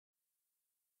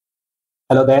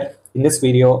Hello there. In this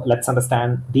video, let's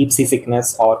understand deep sea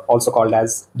sickness, or also called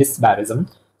as Dysbarism.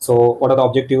 So what are the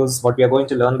objectives? What we are going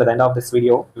to learn by the end of this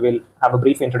video? We will have a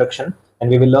brief introduction and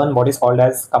we will learn what is called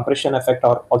as compression effect,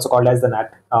 or also called as the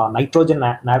nitrogen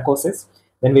narcosis.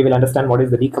 Then we will understand what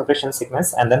is the decompression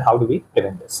sickness, and then how do we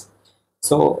prevent this.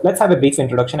 So let's have a brief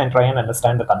introduction and try and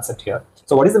understand the concept here.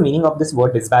 So what is the meaning of this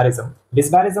word Dysbarism?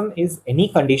 Dysbarism is any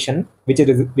condition which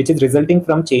is resulting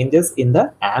from changes in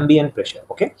the ambient pressure.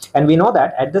 Okay, and we know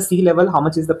that at the sea level, how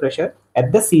much is the pressure?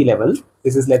 At the sea level,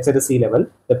 this is, let's say, the sea level,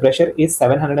 the pressure is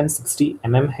 760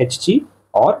 mmHg,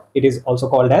 or it is also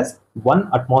called as 1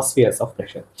 atmospheres of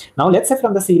pressure. Now let's say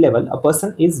from the sea level, a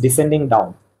person is descending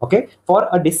down. Okay, for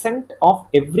a descent of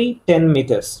every 10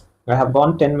 meters, I have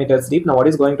gone 10 meters deep. Now what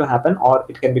is going to happen, or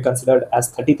it can be considered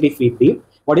as 33 feet deep,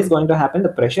 what is going to happen? The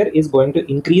pressure is going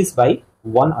to increase by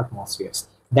 1 atmospheres.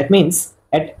 That means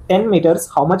at 10 meters,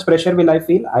 how much pressure will I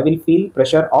feel? I will feel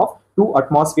pressure of 2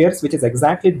 atmospheres, which is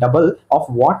exactly double of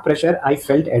what pressure I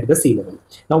felt at the sea level.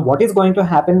 Now what is going to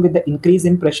happen with the increase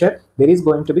in pressure? There is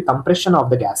going to be compression of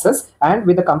the gases, and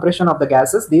with the compression of the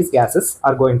gases, these gases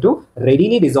are going to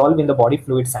readily dissolve in the body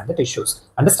fluids and the tissues.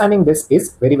 Understanding this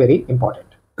is very, very important.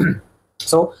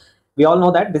 So we all know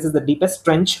that this is the deepest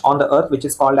trench on the earth, which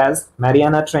is called as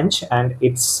Mariana Trench, and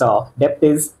its depth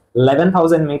is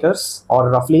 11,000 meters, or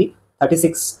roughly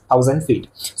 36,000 feet.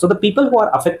 So the people who are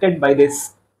affected by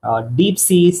this deep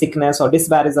sea sickness or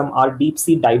Dysbarism are deep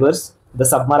sea divers, the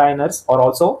submariners, or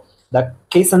also the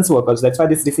Caisson's workers. That's why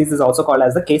this disease is also called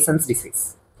as the Caisson's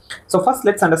disease. So first,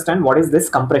 let's understand what is this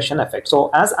compression effect.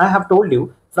 So as I have told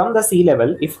you, from the sea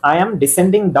level, if I am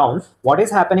descending down, what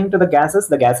is happening to the gases?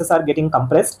 The gases are getting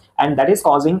compressed, and that is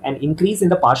causing an increase in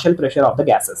the partial pressure of the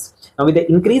gases. Now with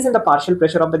the increase in the partial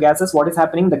pressure of the gases, what is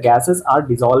happening? The gases are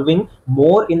dissolving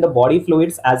more in the body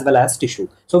fluids as well as tissue.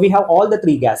 So we have all the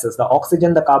three gases, the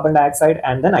oxygen, the carbon dioxide,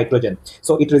 and the nitrogen.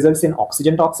 So it results in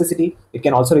oxygen toxicity. It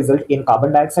can also result in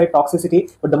carbon dioxide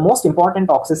toxicity, but the most important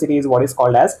toxicity is what is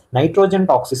called as nitrogen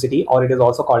toxicity, or it is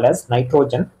also called as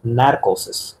nitrogen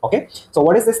narcosis. Okay, so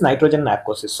what is this nitrogen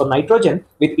narcosis? So nitrogen,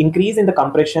 with increase in the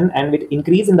compression and with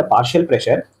increase in the partial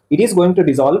pressure, it is going to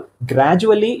dissolve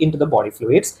gradually into the body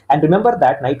fluids. And remember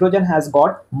that nitrogen has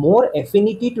got more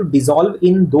affinity to dissolve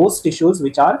in those tissues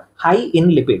which are high in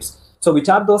lipids. So which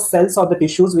are those cells or the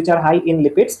tissues which are high in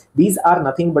lipids? These are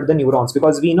nothing but the neurons,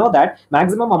 because we know that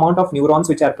maximum amount of neurons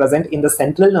which are present in the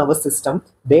central nervous system,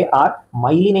 they are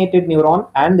myelinated neuron,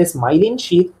 and this myelin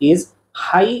sheath is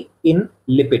high in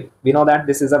lipid. We know that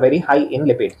this is a very high in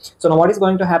lipid. So now what is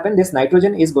going to happen? This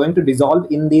nitrogen is going to dissolve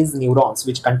in these neurons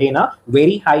which contain a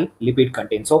very high lipid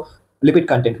content. So lipid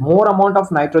content, more amount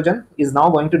of nitrogen is now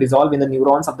going to dissolve in the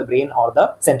neurons of the brain or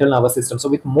the central nervous system. So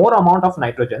with more amount of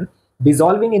nitrogen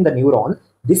dissolving in the neuron,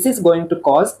 this is going to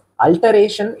cause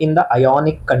alteration in the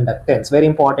ionic conductance. Very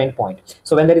important point.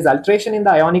 So when there is alteration in the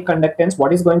ionic conductance,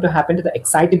 what is going to happen to the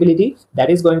excitability?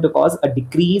 That is going to cause a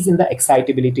decrease in the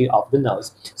excitability of the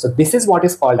nerves. So this is what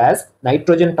is called as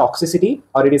nitrogen toxicity,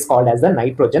 or it is called as the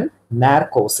nitrogen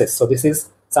narcosis. So this is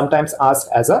sometimes asked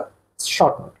as a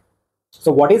short note.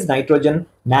 So what is nitrogen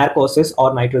narcosis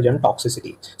or nitrogen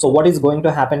toxicity? So what is going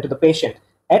to happen to the patient?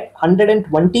 At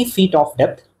 120 feet of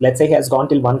depth, let's say he has gone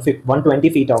till 120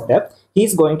 feet of depth, he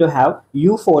is going to have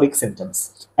euphoric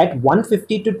symptoms. At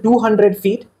 150 to 200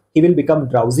 feet, he will become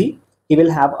drowsy. He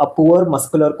will have a poor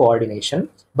muscular coordination.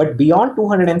 But beyond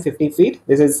 250 feet,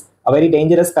 this is a very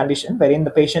dangerous condition wherein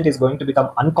the patient is going to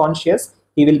become unconscious.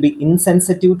 He will be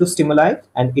insensitive to stimuli,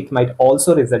 and it might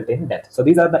also result in death. So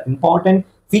these are the important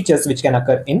features which can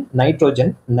occur in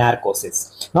nitrogen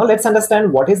narcosis. Now let's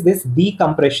understand what is this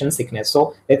decompression sickness.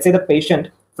 So let's say the patient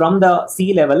from the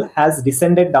sea level has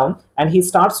descended down and he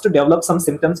starts to develop some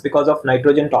symptoms because of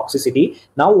nitrogen toxicity.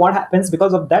 Now what happens?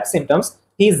 Because of that symptoms,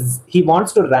 he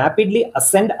wants to rapidly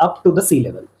ascend up to the sea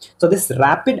level. So this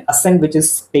rapid ascent which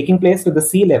is taking place to the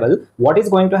sea level, what is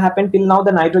going to happen? Till now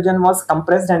the nitrogen was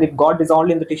compressed and it got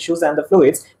dissolved in the tissues and the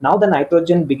fluids. Now the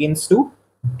nitrogen begins to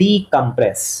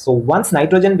decompress. So once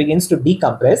nitrogen begins to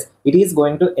decompress, it is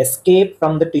going to escape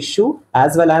from the tissue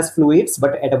as well as fluids,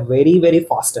 but at a very, very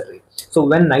faster rate. So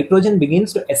when nitrogen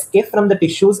begins to escape from the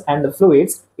tissues and the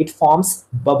fluids, it forms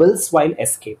bubbles while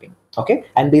escaping. Okay,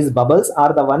 and these bubbles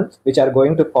are the ones which are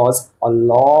going to cause a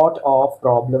lot of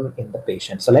problem in the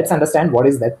patient. So let's understand what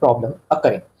is that problem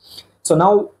occurring. So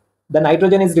now the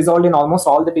nitrogen is dissolved in almost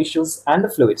all the tissues and the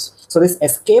fluids. So this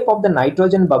escape of the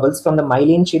nitrogen bubbles from the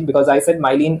myelin sheath, because I said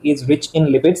myelin is rich in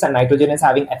lipids and nitrogen is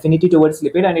having affinity towards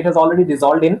lipid, and it has already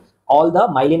dissolved in all the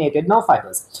myelinated nerve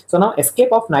fibers. So now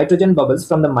escape of nitrogen bubbles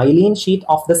from the myelin sheath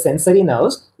of the sensory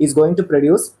nerves is going to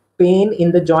produce pain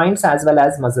in the joints as well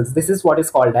as muscles. This is what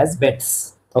is called as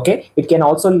bends. Okay, it can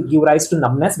also give rise to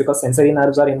numbness because sensory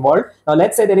nerves are involved. Now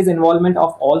let's say there is involvement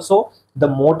of also the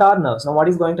motor nerves. Now what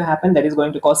is going to happen? That is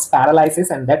going to cause paralysis,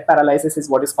 and that paralysis is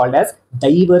what is called as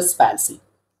diverse palsy.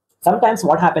 Sometimes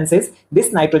what happens is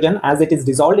this nitrogen, as it is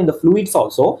dissolved in the fluids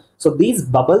also, so these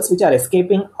bubbles which are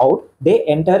escaping out, they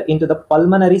enter into the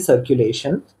pulmonary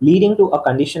circulation, leading to a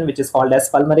condition which is called as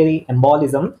pulmonary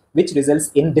embolism, which results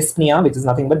in dyspnea, which is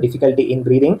nothing but difficulty in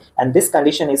breathing, and this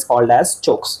condition is called as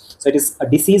chokes. So it is a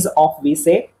disease of, we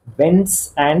say,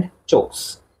 bends and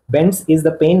chokes. Bends is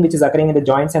the pain which is occurring in the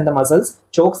joints and the muscles.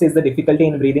 Chokes is the difficulty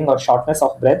in breathing or shortness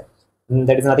of breath.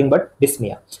 That is nothing but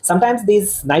dyspnea. Sometimes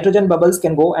these nitrogen bubbles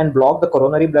can go and block the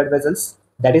coronary blood vessels.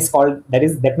 That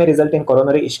may result in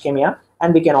coronary ischemia,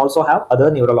 and we can also have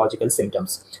other neurological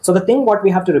symptoms. So the thing what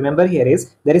we have to remember here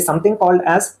is there is something called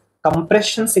as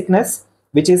compression sickness,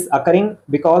 which is occurring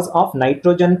because of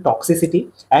nitrogen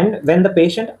toxicity, and when the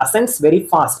patient ascends very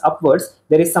fast upwards,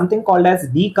 there is something called as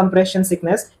decompression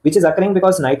sickness, which is occurring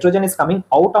because nitrogen is coming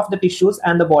out of the tissues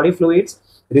and the body fluids,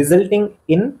 resulting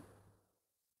in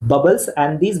bubbles,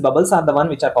 and these bubbles are the one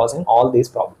which are causing all these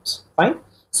problems. Fine.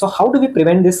 So how do we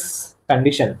prevent this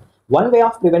condition? One way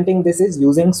of preventing this is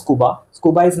using scuba.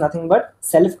 Scuba is nothing but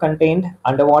self-contained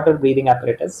underwater breathing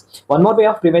apparatus. One more way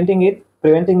of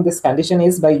preventing this condition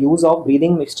is by use of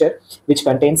breathing mixture which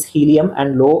contains helium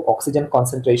and low oxygen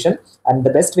concentration, and the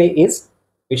best way is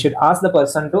we should ask the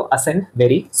person to ascend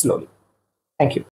very slowly. Thank you.